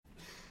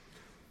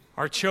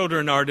Our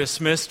children are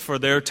dismissed for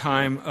their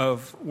time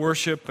of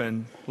worship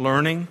and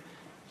learning.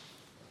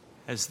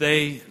 As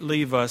they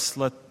leave us,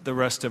 let the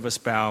rest of us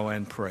bow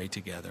and pray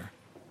together.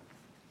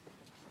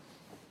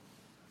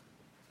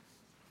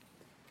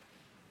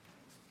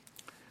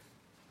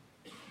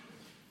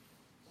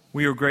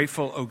 We are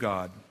grateful, O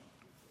God,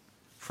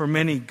 for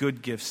many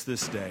good gifts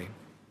this day.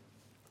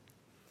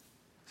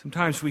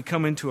 Sometimes we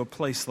come into a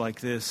place like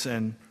this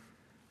and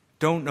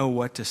don't know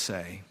what to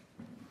say,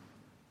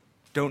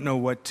 don't know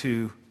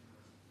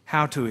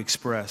how to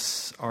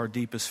express our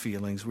deepest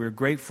feelings. We're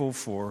grateful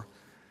for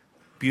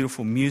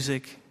beautiful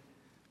music,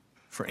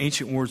 for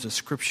ancient words of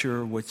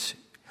Scripture which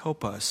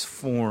help us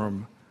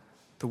form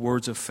the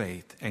words of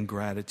faith and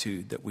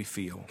gratitude that we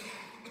feel.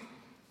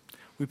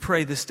 We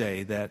pray this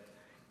day that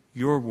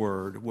your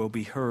word will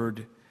be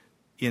heard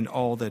in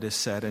all that is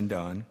said and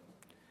done,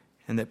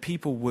 and that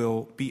people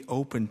will be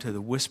open to the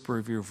whisper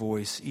of your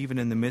voice, even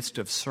in the midst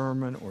of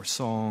sermon or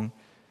song,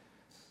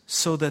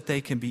 so that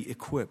they can be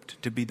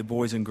equipped to be the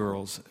boys and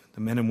girls,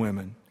 the men and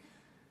women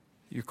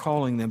you're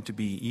calling them to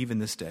be even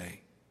this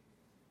day.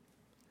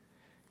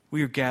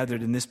 We are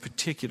gathered in this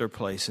particular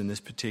place, in this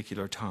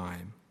particular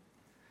time,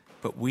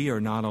 but we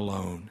are not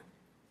alone.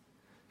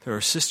 There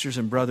are sisters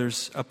and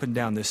brothers up and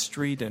down this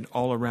street and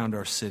all around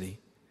our city,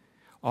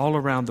 all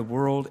around the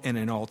world and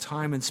in all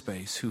time and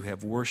space who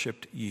have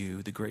worshiped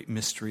you, the great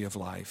mystery of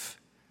life.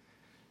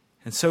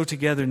 And so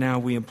together now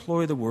we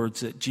employ the words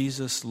that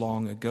Jesus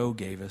long ago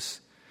gave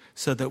us,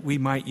 so that we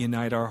might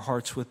unite our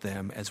hearts with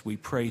them as we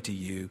pray to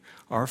you,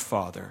 our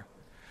Father,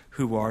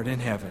 who art in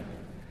heaven.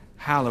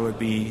 Hallowed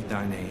be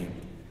thy name.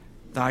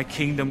 Thy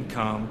kingdom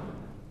come,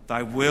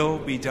 thy will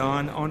be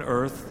done on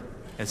earth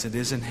as it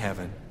is in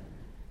heaven.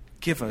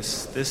 Give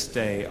us this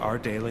day our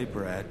daily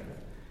bread,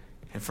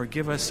 and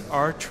forgive us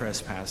our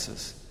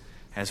trespasses,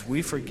 as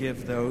we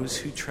forgive those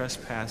who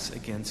trespass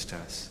against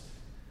us.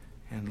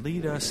 And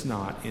lead us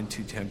not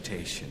into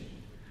temptation,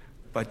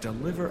 but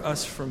deliver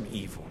us from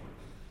evil.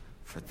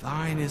 For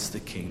thine is the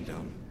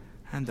kingdom,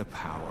 and the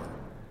power,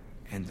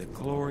 and the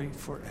glory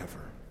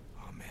forever.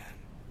 Amen.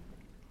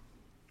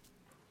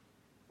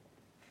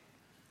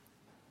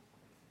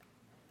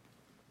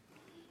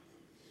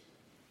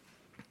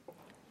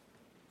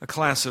 A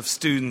class of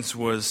students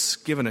was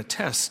given a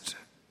test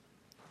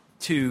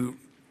to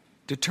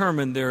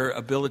determine their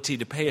ability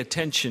to pay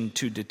attention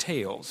to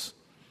details.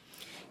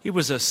 It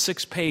was a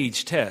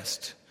 6-page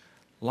test,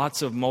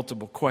 lots of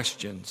multiple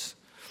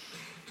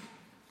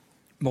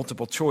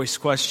choice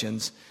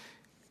questions.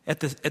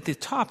 At the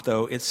top,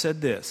 though, it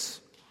said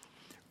this: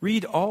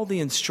 read all the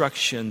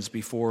instructions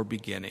before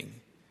beginning.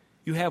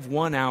 You have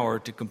 1 hour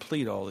to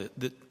complete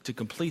to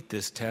complete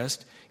this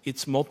test.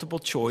 It's multiple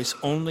choice,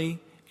 only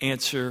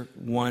answer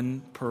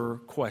one per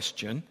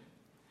question.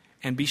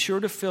 And be sure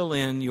to fill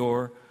in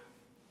your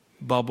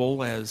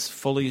bubble as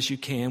fully as you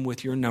can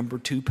with your number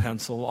 2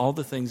 pencil, all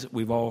the things that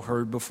we've all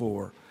heard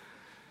before.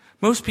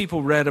 Most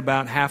people read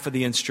about half of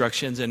the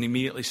instructions and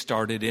immediately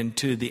started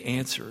into the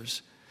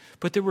answers.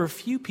 But there were a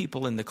few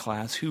people in the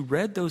class who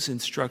read those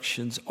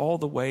instructions all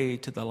the way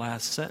to the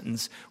last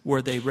sentence,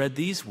 where they read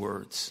these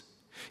words: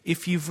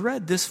 if you've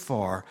read this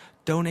far,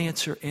 don't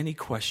answer any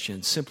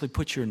questions. Simply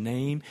put your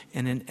name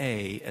and an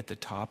A at the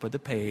top of the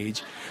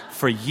page,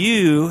 for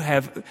you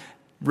have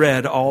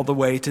read all the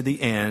way to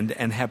the end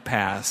and have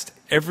passed.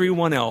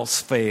 Everyone else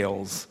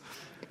fails.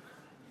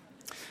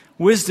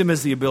 Wisdom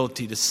is the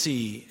ability to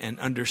see and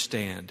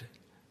understand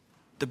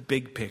the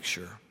big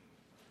picture,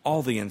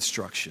 all the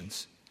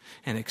instructions,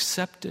 and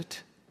accept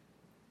it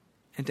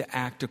and to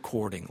act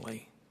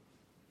accordingly.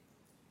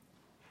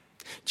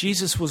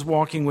 Jesus was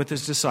walking with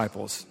his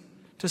disciples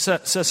to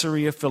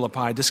Caesarea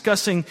Philippi,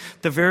 discussing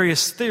the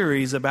various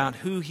theories about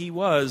who he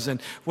was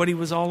and what he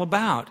was all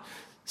about.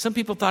 Some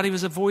people thought he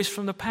was a voice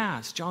from the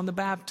past, John the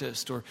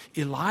Baptist, or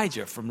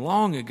Elijah from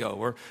long ago,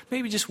 or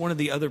maybe just one of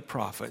the other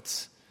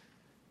prophets.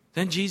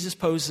 Then Jesus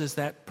poses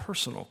that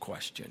personal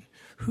question: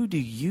 who do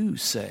you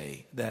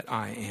say that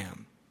I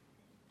am?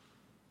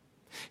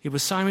 It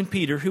was Simon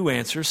Peter who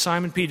answers.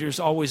 Simon Peter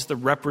is always the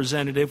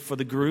representative for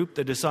the group,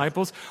 the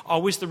disciples,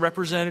 always the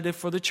representative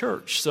for the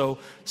church. So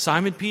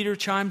Simon Peter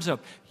chimes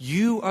up: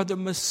 you are the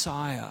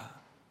Messiah.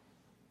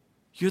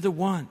 You're the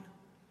one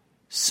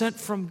sent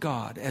from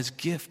God as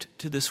gift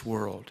to this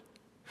world,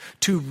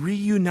 to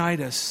reunite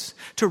us,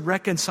 to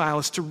reconcile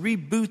us, to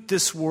reboot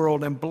this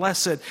world and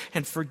bless it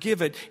and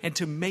forgive it and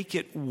to make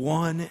it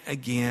one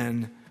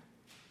again.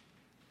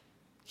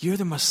 You're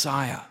the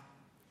Messiah.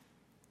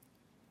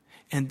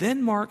 And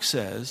then Mark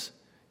says,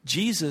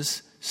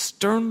 Jesus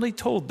sternly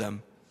told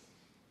them,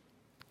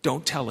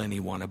 don't tell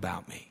anyone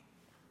about me.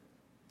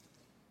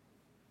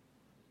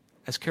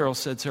 As Carol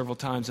said several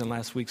times in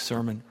last week's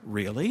sermon,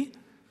 really?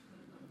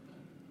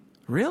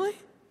 Really?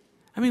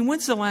 I mean,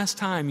 when's the last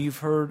time you've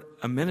heard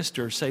a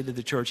minister say to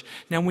the church,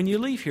 now when you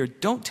leave here,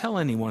 don't tell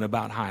anyone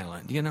about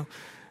Highland? You know,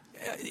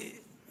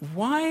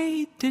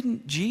 why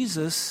didn't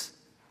Jesus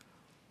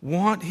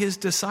want his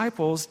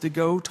disciples to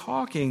go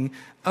talking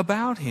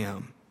about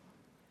him?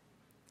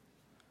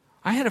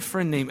 I had a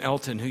friend named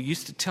Elton who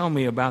used to tell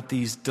me about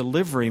these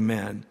delivery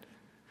men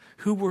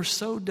who were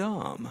so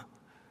dumb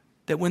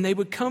that when they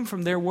would come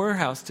from their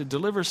warehouse to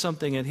deliver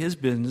something at his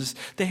business,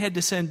 they had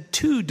to send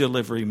 2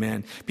 delivery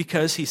men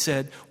because, he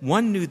said,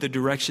 one knew the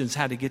directions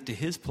how to get to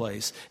his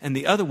place and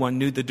the other one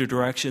knew the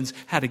directions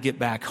how to get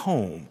back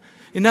home.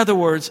 In other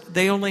words,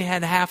 they only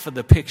had half of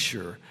the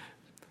picture.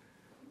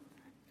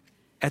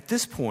 At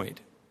this point,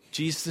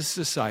 Jesus'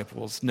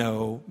 disciples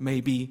know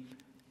maybe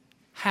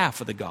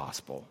half of the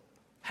gospel,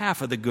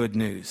 half of the good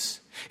news.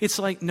 It's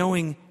like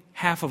knowing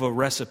half of a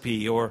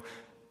recipe or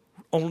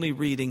only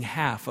reading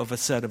half of a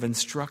set of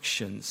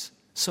instructions.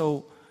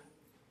 So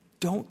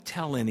don't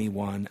tell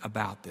anyone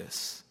about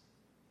this.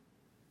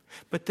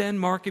 But then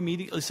Mark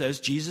immediately says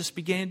Jesus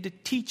began to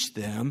teach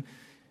them,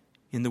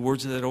 in the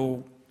words of that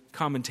old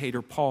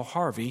commentator Paul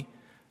Harvey,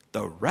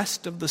 the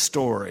rest of the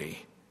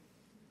story.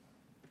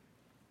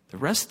 The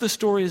rest of the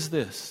story is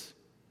this: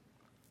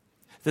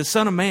 the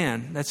Son of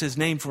Man, that's his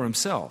name for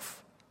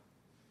himself,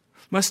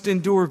 must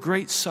endure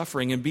great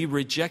suffering and be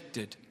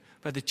rejected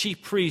by the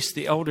chief priests,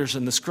 the elders,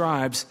 and the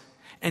scribes,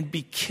 and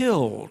be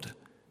killed,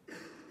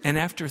 and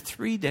after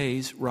 3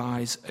 days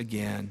rise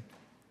again.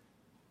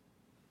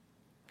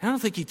 I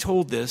don't think he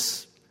told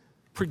this,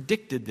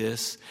 predicted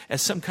this,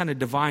 as some kind of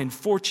divine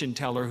fortune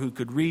teller who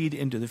could read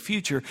into the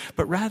future,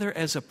 but rather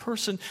as a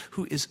person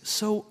who is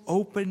so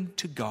open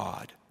to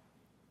God,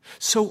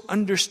 so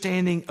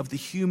understanding of the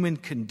human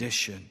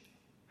condition,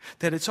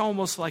 that it's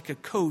almost like a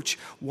coach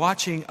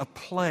watching a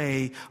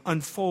play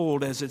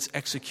unfold as it's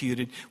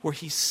executed, where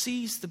he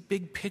sees the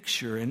big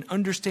picture and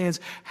understands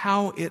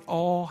how it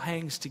all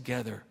hangs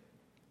together.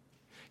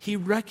 He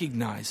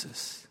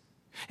recognizes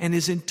and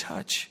is in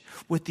touch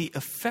with the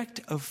effect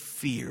of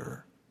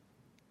fear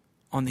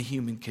on the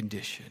human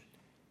condition,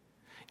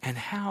 and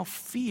how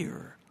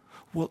fear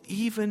will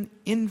even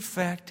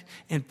infect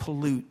and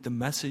pollute the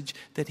message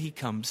that he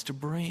comes to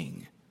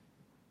bring.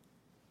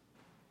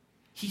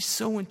 He's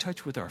so in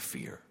touch with our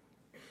fear,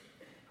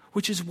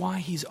 which is why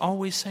he's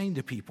always saying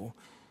to people,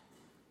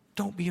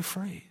 don't be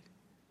afraid.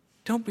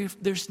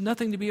 There's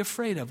nothing to be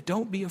afraid of.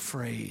 Don't be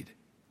afraid.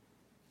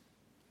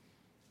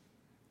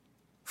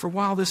 For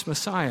while this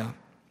Messiah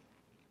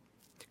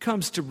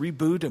comes to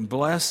reboot and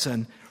bless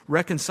and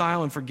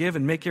reconcile and forgive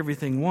and make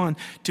everything one,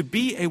 to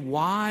be a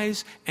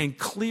wise and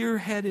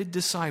clear-headed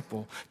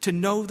disciple, to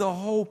know the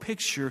whole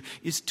picture,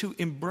 is to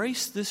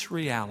embrace this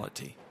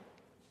reality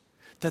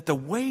that the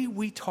way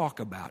we talk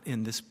about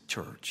in this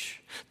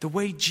church, the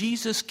way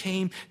Jesus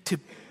came to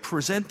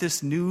present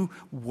this new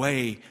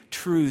way,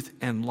 truth,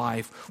 and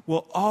life,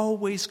 will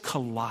always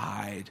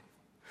collide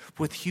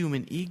with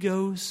human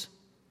egos,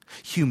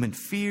 human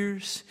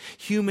fears,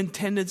 human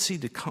tendency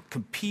to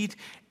compete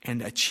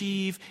and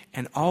achieve,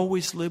 and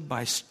always live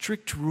by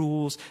strict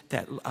rules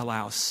that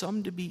allow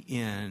some to be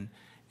in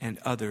and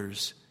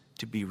others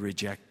to be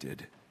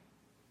rejected.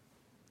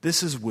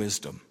 This is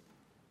wisdom.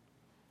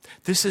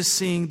 This is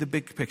seeing the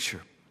big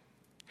picture,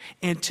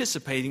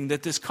 anticipating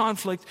that this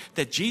conflict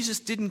that Jesus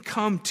didn't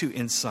come to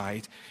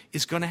incite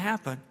is going to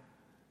happen,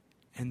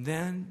 and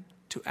then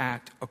to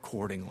act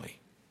accordingly.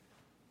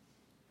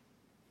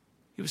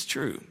 It was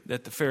true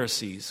that the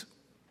Pharisees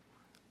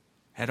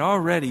had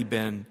already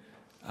been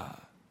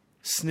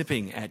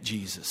snipping at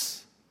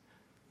Jesus,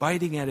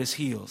 biting at his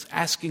heels,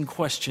 asking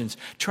questions,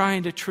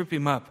 trying to trip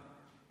him up,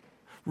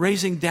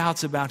 raising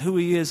doubts about who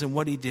he is and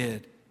what he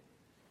did.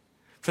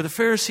 For the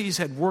Pharisees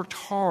had worked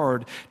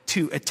hard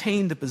to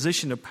attain the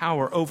position of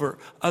power over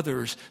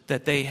others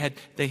that they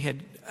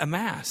had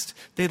amassed.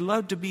 They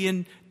loved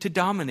to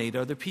dominate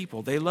other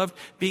people. They loved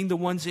being the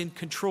ones in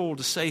control,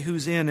 to say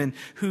who's in and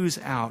who's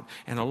out.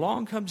 And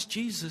along comes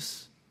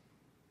Jesus,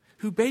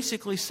 who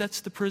basically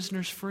sets the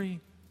prisoners free.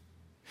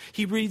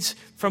 He reads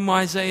from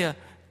Isaiah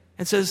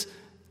and says,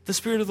 "The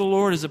Spirit of the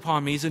Lord is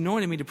upon me. He's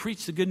anointed me to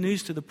preach the good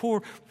news to the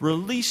poor,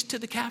 release to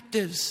the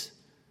captives."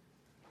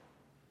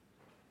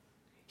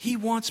 He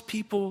wants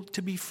people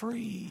to be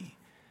free,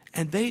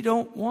 and they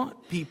don't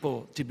want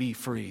people to be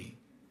free.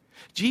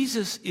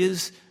 Jesus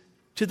is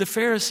to the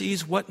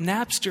Pharisees what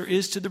Napster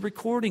is to the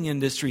recording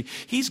industry.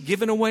 He's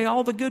given away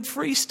all the good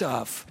free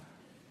stuff.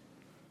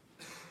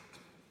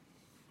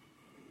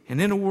 And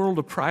in a world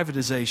of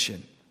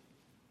privatization,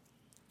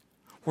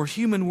 where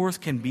human worth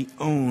can be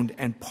owned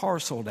and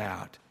parceled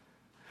out,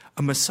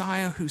 a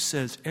Messiah who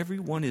says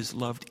everyone is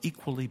loved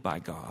equally by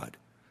God.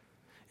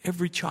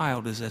 Every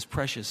child is as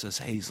precious as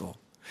hazel.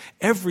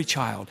 Every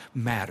child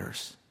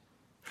matters.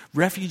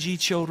 Refugee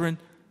children,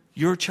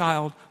 your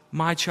child,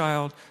 my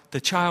child,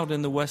 the child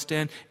in the West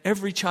End,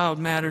 every child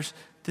matters.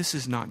 This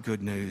is not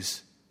good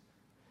news.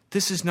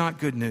 This is not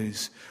good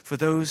news for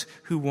those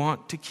who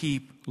want to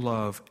keep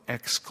love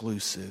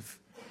exclusive.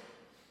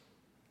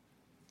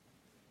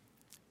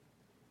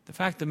 The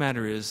fact of the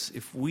matter is,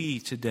 if we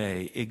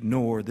today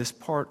ignore this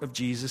part of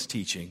Jesus'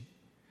 teaching,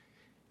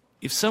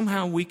 if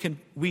somehow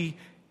we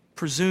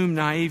presume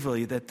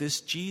naively that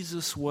this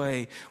Jesus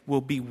way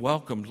will be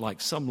welcomed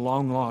like some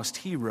long-lost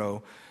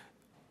hero,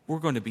 we're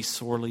going to be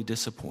sorely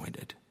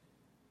disappointed.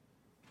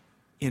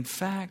 In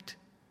fact,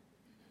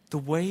 The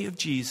way of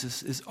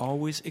Jesus is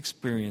always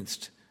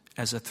experienced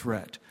as a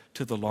threat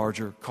to the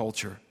larger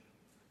culture.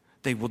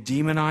 They will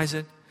demonize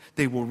it.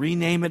 They will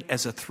rename it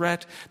as a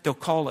threat. They'll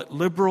call it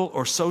liberal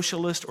or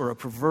socialist or a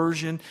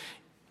perversion.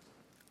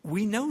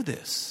 We know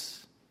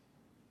this.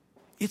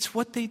 It's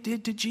what they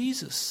did to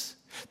Jesus.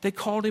 They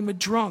called him a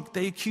drunk.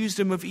 They accused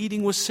him of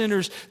eating with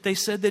sinners. They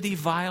said that he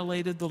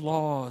violated the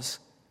laws.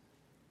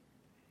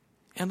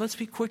 And let's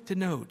be quick to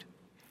note,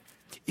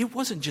 it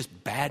wasn't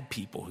just bad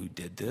people who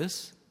did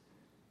this.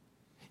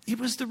 It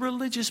was the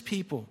religious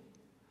people.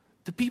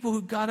 The people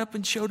who got up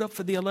and showed up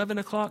for the 11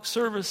 o'clock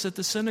service at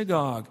the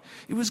synagogue.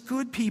 It was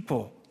good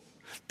people.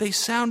 They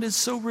sounded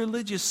so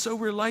religious, so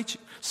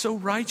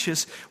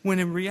righteous, when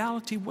in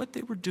reality what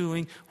they were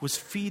doing was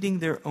feeding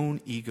their own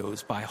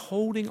egos by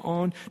holding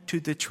on to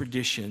the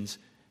traditions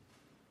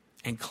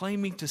and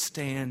claiming to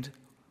stand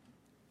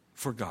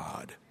for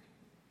God.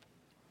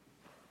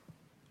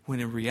 When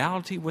in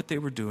reality what they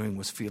were doing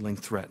was feeling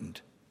threatened,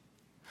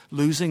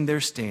 losing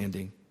their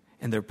standing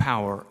and their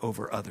power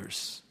over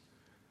others.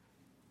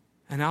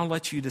 And I'll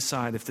let you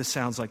decide if this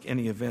sounds like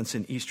any events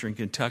in eastern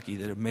Kentucky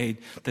that have made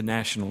the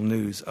national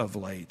news of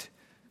late.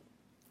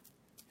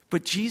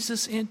 But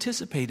Jesus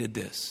anticipated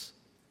this.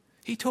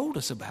 He told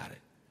us about it.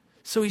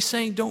 So he's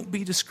saying don't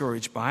be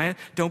discouraged by it.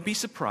 Don't be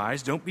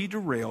surprised. Don't be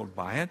derailed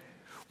by it.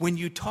 When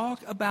you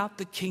talk about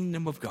the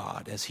kingdom of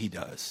God as he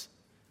does,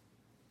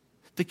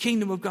 the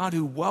kingdom of God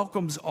who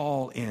welcomes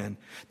all in.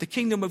 The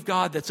kingdom of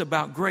God that's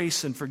about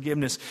grace and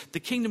forgiveness. The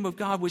kingdom of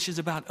God which is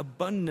about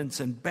abundance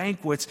and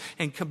banquets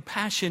and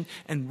compassion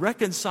and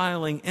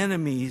reconciling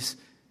enemies.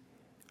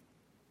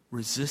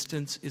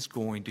 Resistance is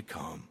going to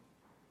come.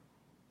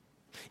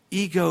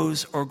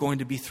 Egos are going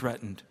to be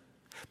threatened.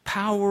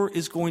 Power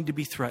is going to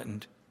be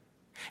threatened.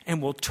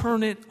 And we'll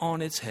turn it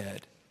on its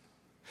head.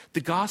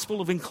 The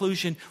gospel of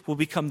inclusion will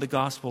become the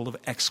gospel of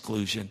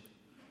exclusion.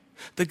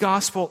 The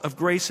gospel of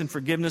grace and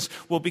forgiveness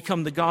will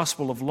become the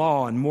gospel of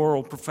law and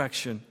moral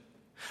perfection.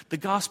 The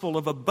gospel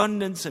of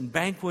abundance and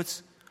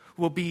banquets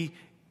will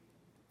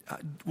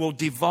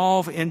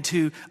devolve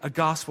into a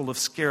gospel of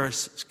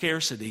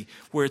scarcity,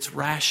 where it's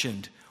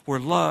rationed, where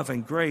love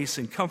and grace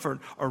and comfort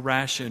are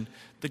rationed.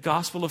 The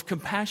gospel of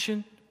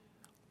compassion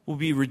will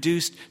be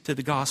reduced to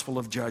the gospel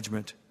of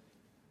judgment.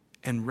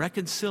 And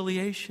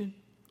reconciliation,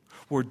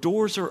 where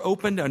doors are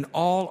opened and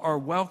all are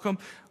welcome,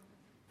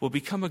 will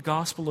become a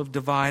gospel of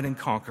divide and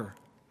conquer,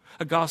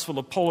 a gospel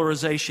of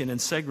polarization and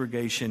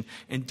segregation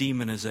and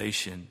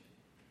demonization.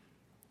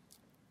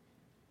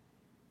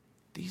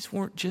 These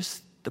weren't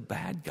just the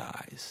bad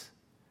guys.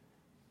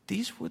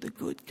 These were the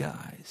good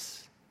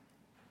guys.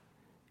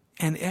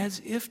 And as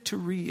if to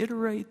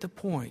reiterate the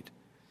point,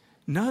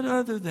 none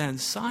other than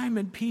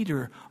Simon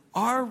Peter,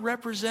 our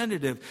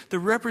representative, the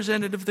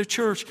representative of the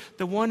church,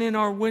 the one in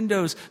our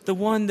windows, the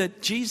one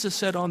that Jesus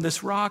said, on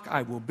this rock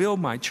I will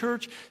build my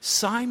church.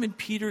 Simon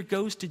Peter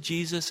goes to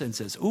Jesus and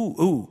says,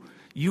 ooh,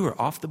 you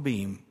are off the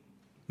beam,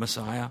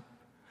 Messiah.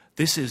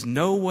 This is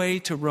no way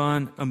to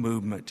run a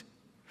movement.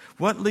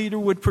 What leader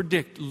would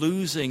predict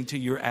losing to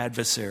your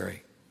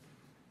adversary?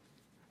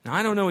 Now,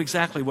 I don't know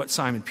exactly what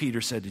Simon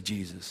Peter said to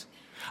Jesus.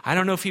 I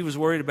don't know if he was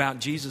worried about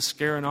Jesus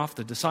scaring off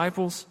the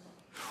disciples,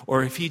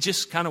 or if he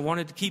just kind of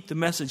wanted to keep the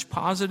message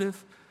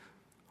positive,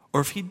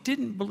 or if he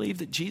didn't believe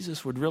that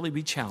Jesus would really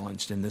be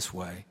challenged in this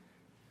way.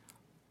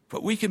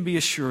 But we can be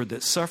assured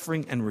that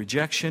suffering and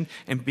rejection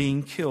and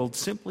being killed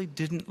simply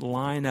didn't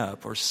line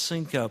up or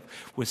sync up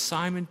with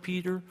Simon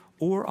Peter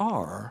or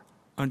our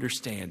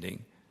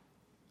understanding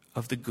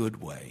of the good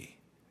way.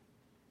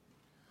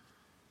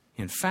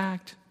 In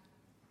fact,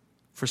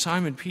 for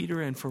Simon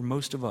Peter and for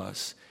most of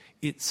us,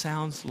 it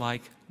sounds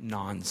like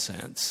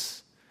nonsense.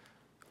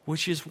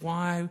 Which is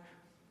why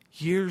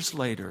years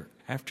later,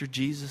 after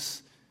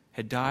Jesus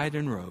had died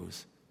and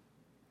rose,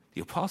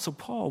 the Apostle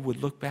Paul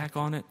would look back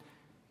on it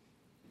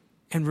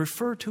and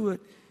refer to it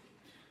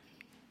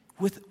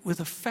with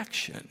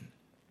affection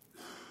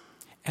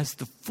as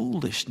the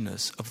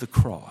foolishness of the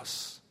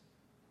cross.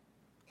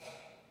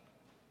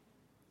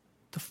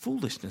 The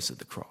foolishness of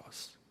the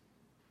cross.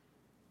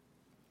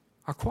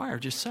 Our choir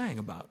just sang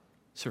about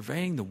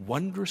surveying the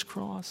wondrous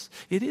cross.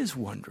 It is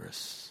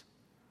wondrous.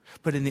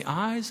 But in the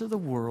eyes of the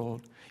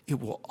world, it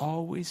will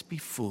always be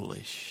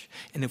foolish.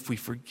 And if we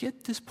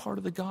forget this part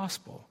of the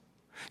gospel,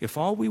 if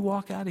all we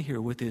walk out of here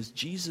with is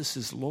Jesus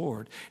is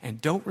Lord, and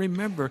don't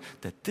remember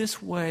that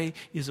this way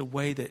is a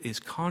way that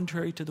is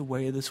contrary to the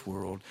way of this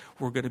world,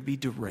 we're going to be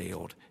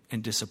derailed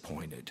and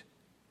disappointed.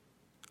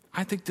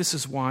 I think this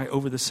is why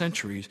over the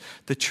centuries,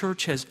 the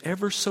church has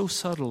ever so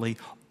subtly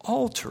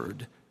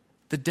altered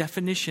the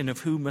definition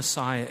of who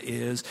Messiah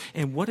is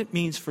and what it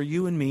means for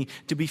you and me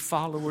to be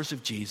followers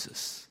of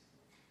Jesus.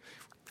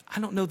 I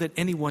don't know that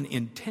anyone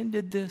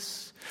intended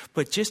this,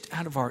 but just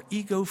out of our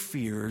ego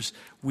fears,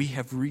 we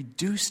have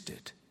reduced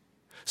it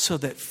so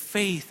that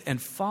faith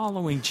and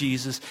following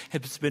Jesus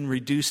has been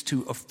reduced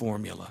to a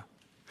formula.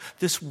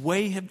 This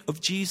way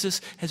of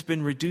Jesus has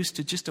been reduced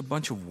to just a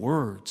bunch of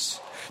words.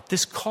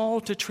 This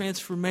call to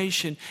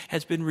transformation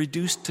has been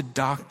reduced to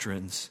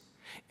doctrines.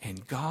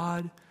 And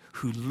God,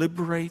 who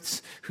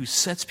liberates, who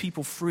sets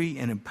people free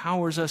and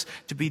empowers us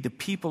to be the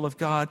people of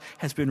God,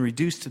 has been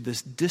reduced to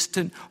this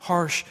distant,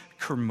 harsh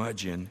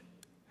curmudgeon.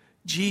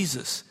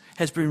 Jesus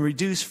has been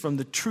reduced from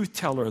the truth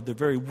teller, the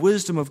very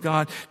wisdom of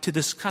God, to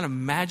this kind of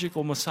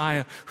magical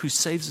Messiah who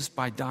saves us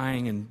by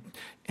dying,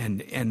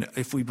 and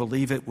if we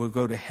believe it, we'll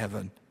go to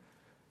heaven.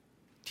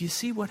 Do you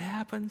see what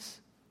happens?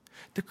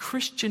 The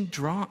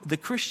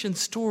Christian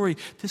story,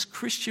 this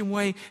Christian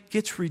way,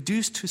 gets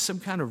reduced to some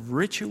kind of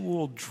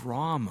ritual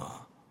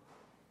drama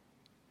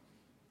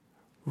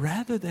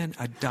rather than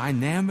a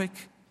dynamic,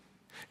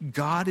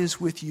 God is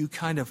with you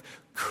kind of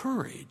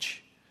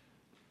courage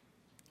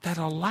that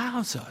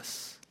allows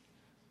us,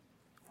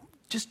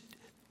 just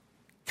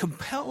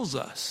compels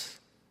us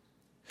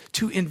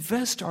to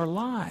invest our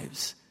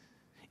lives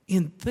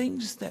in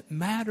things that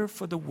matter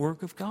for the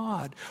work of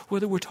God,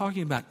 whether we're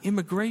talking about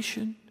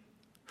immigration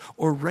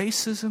or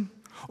racism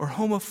or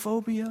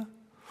homophobia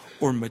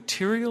or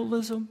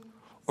materialism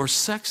or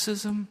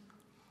sexism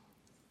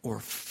or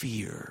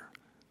fear.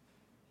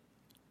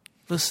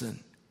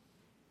 Listen,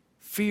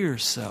 fear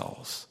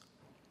sells.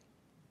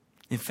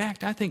 In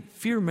fact, I think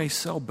fear may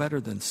sell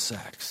better than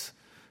sex.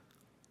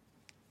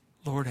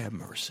 Lord have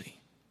mercy.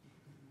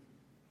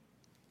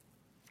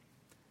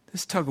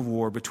 This tug of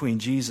war between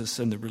Jesus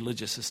and the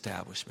religious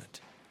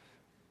establishment,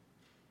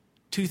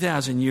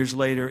 2,000 years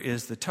later,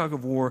 is the tug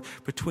of war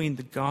between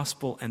the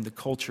gospel and the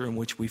culture in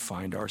which we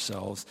find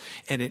ourselves.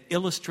 And it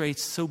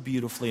illustrates so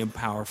beautifully and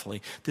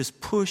powerfully this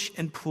push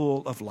and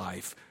pull of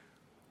life.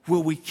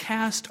 Will we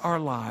cast our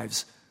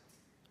lives?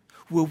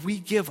 Will we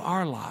give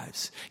our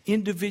lives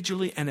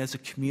individually and as a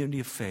community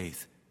of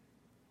faith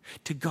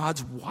to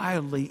God's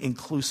wildly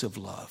inclusive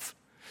love,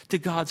 to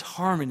God's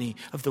harmony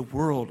of the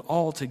world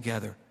all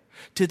together,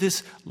 to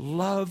this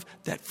love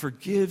that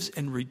forgives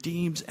and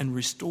redeems and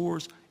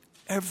restores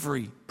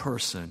every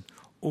person?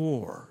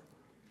 Or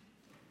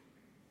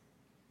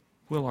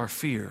will our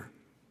fear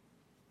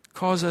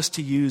cause us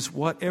to use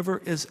whatever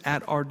is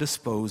at our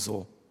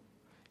disposal,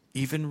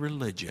 even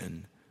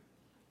religion,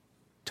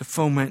 to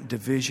foment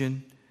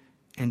division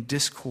and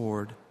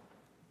discord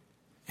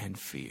and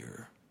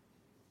fear?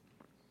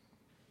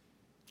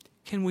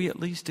 Can we at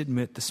least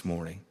admit this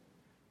morning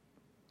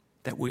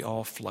that we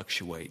all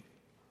fluctuate?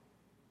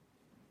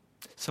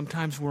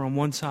 Sometimes we're on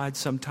one side,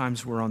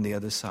 sometimes we're on the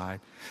other side.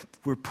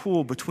 We're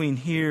pulled between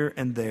here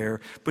and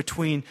there,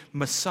 between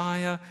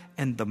Messiah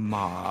and the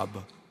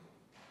mob,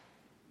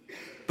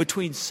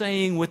 between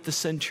saying with the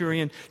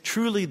centurion,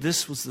 truly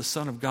this was the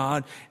Son of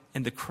God,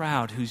 and the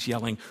crowd who's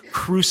yelling,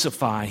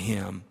 crucify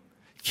him,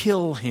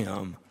 kill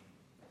him.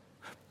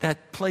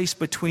 That place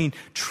between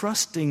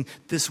trusting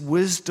this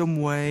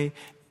wisdom way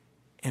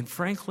and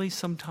frankly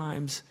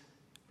sometimes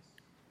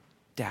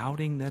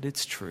doubting that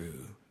it's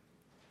true.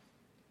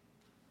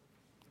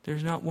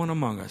 There's not one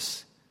among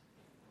us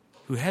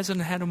who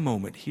hasn't had a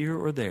moment here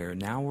or there,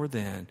 now or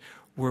then,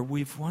 where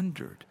we've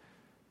wondered,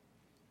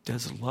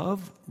 does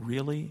love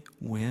really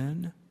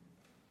win?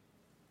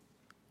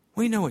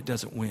 We know it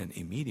doesn't win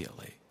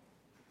immediately.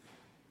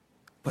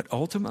 But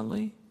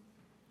ultimately,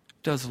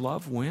 does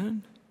love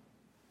win?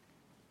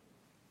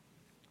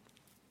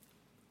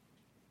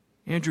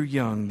 Andrew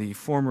Young, the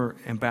former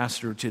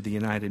ambassador to the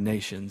United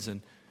Nations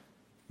and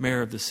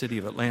mayor of the city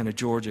of Atlanta,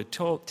 Georgia,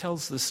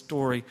 tells this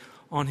story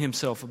on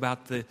himself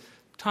about the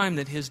time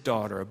that his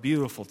daughter, a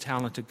beautiful,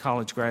 talented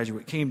college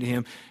graduate, came to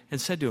him and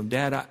said to him,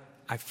 Dad,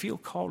 I feel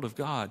called of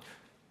God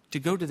to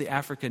go to the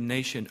African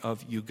nation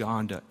of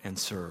Uganda and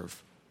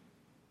serve.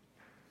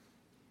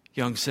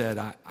 Young said,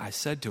 I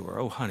said to her,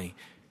 oh, honey,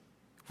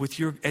 with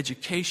your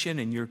education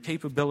and your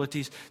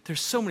capabilities,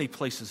 there's so many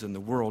places in the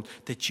world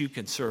that you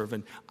can serve,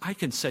 and I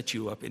can set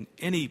you up in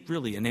any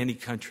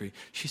country.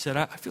 She said,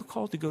 I feel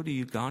called to go to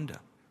Uganda.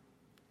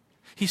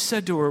 He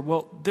said to her,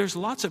 well, there's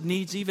lots of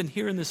needs even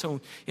here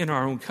in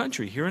our own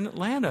country. Here in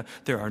Atlanta,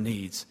 there are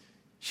needs.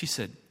 She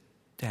said,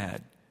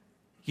 Dad,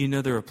 you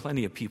know there are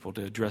plenty of people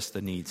to address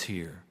the needs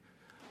here.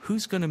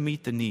 Who's going to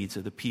meet the needs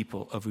of the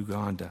people of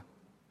Uganda?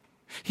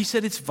 He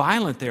said, it's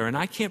violent there, and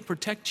I can't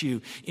protect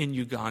you in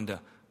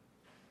Uganda.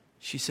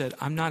 She said,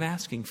 I'm not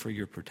asking for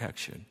your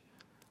protection.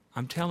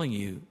 I'm telling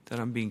you that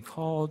I'm being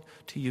called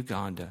to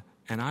Uganda,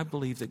 and I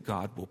believe that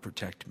God will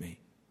protect me.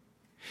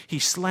 He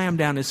slammed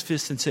down his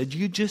fist and said,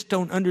 you just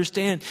don't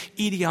understand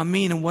Idi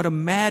Amin and what a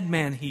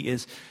madman he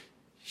is.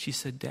 She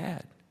said,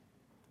 Dad,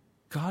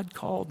 God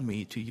called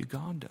me to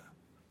Uganda.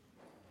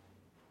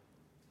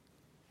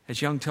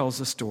 As Young tells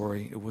the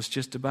story, it was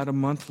just about a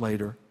month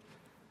later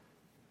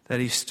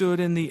that he stood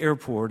in the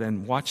airport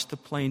and watched the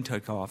plane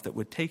take off that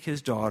would take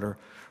his daughter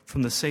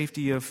from the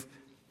safety of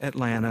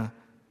Atlanta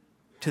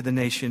to the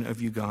nation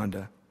of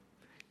Uganda.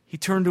 He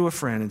turned to a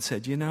friend and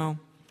said, you know,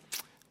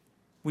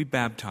 we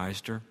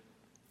baptized her.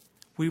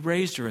 We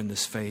raised her in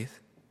this faith,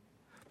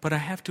 but I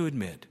have to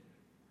admit,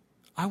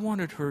 I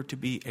wanted her to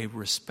be a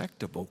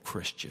respectable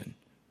Christian,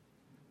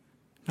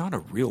 not a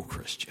real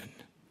Christian.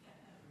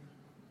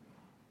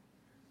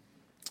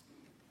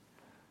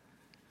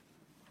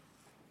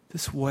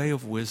 This way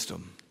of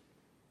wisdom,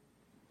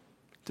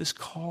 this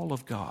call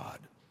of God,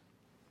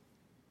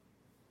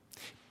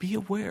 be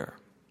aware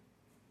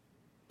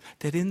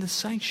that in the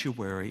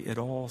sanctuary it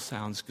all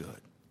sounds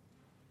good.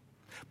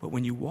 But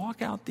when you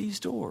walk out these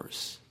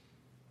doors,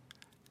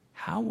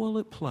 how will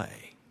it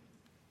play?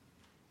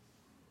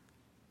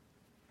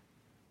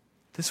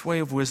 This way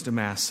of wisdom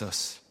asks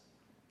us,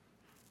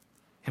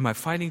 am I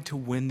fighting to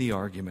win the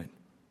argument?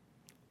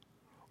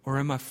 Or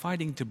am I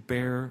fighting to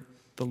bear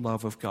the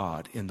love of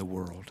God in the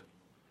world?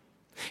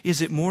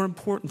 Is it more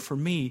important for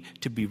me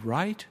to be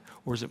right,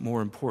 or is it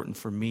more important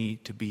for me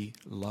to be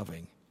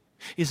loving?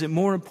 Is it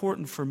more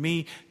important for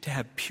me to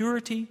have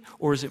purity,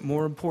 or is it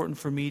more important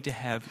for me to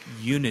have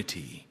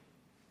unity?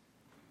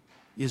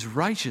 Is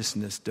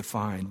righteousness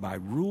defined by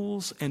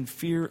rules and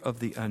fear of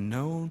the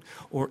unknown,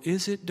 or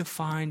is it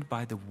defined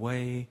by the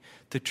way,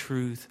 the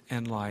truth,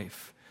 and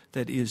life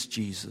that is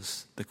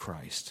Jesus the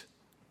Christ?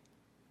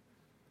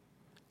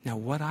 Now,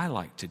 what I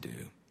like to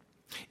do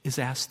is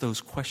ask those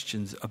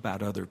questions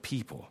about other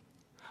people.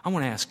 I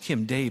want to ask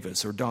Kim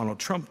Davis or Donald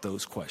Trump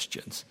those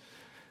questions.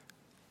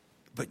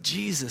 But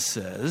Jesus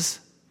says,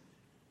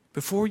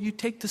 before you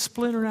take the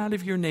splinter out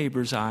of your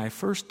neighbor's eye,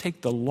 first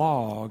take the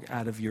log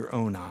out of your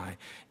own eye.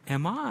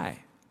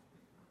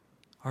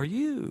 Are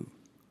you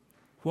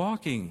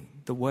walking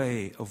the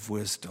way of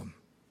wisdom?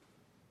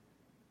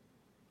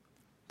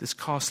 This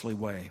costly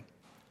way.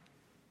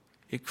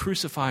 It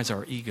crucifies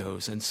our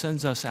egos and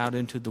sends us out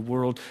into the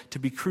world to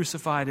be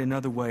crucified in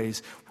other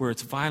ways where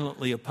it's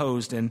violently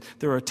opposed and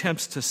there are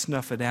attempts to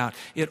snuff it out.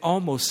 It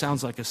almost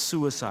sounds like a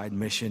suicide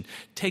mission.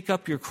 Take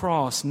up your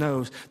cross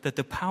knows that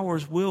the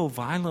powers will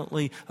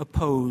violently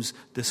oppose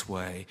this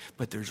way.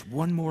 But there's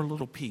one more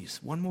little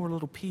piece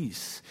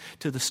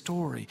to the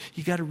story.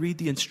 You got to read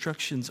the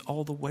instructions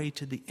all the way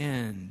to the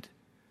end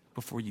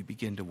before you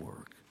begin to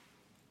work.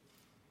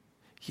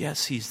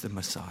 Yes, he's the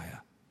Messiah.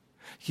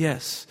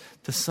 Yes,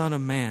 the Son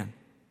of Man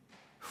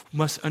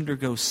must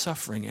undergo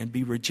suffering and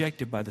be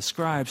rejected by the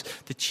scribes,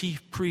 the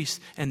chief priests,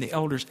 and the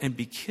elders, and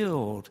be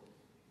killed.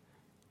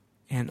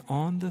 And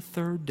on the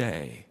third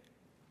day,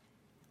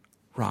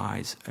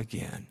 rise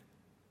again.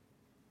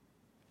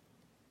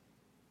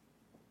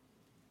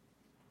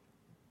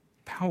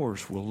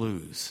 Powers will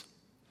lose.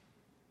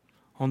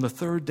 On the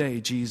third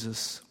day,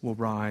 Jesus will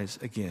rise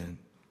again.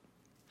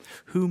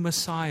 Who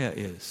Messiah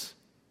is,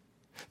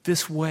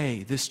 this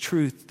way, this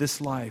truth, this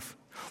life,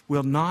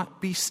 will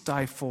not be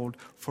stifled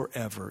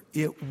forever.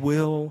 It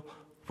will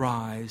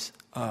rise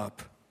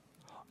up.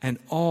 And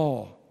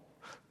all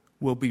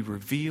will be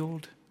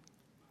revealed.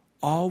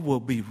 All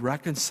will be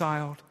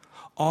reconciled.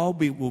 All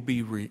will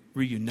be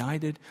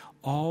reunited.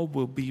 All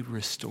will be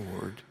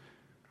restored.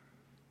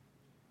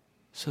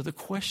 So the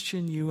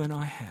question you and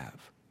I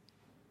have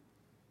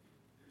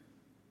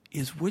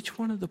is, which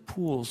one of the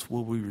pools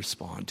will we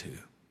respond to?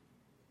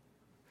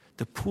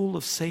 The pool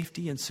of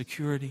safety and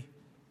security?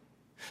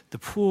 The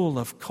pool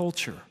of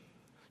culture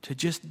to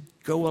just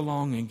go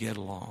along and get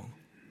along?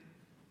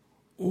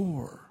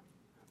 Or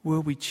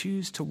will we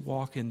choose to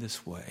walk in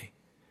this way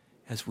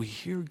as we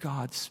hear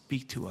God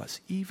speak to us,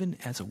 even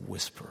as a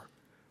whisper?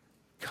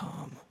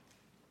 Come,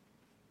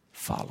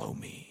 follow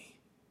me.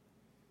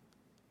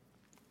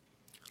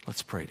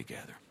 Let's pray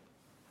together.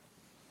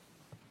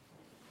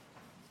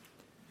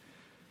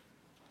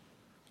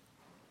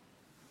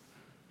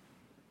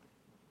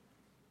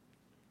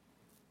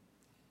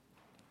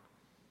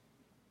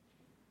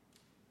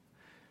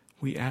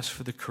 We ask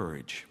for the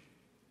courage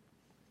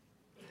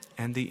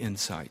and the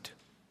insight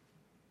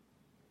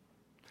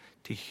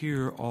to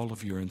hear all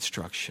of your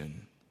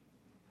instruction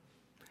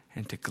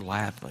and to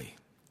gladly,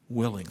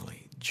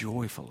 willingly,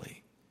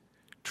 joyfully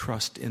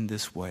trust in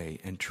this way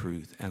and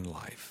truth and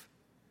life.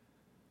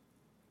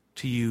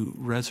 To you,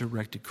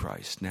 resurrected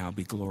Christ, now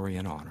be glory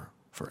and honor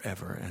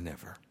forever and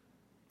ever.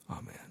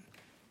 Amen.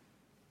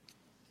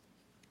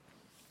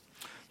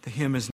 The hymn is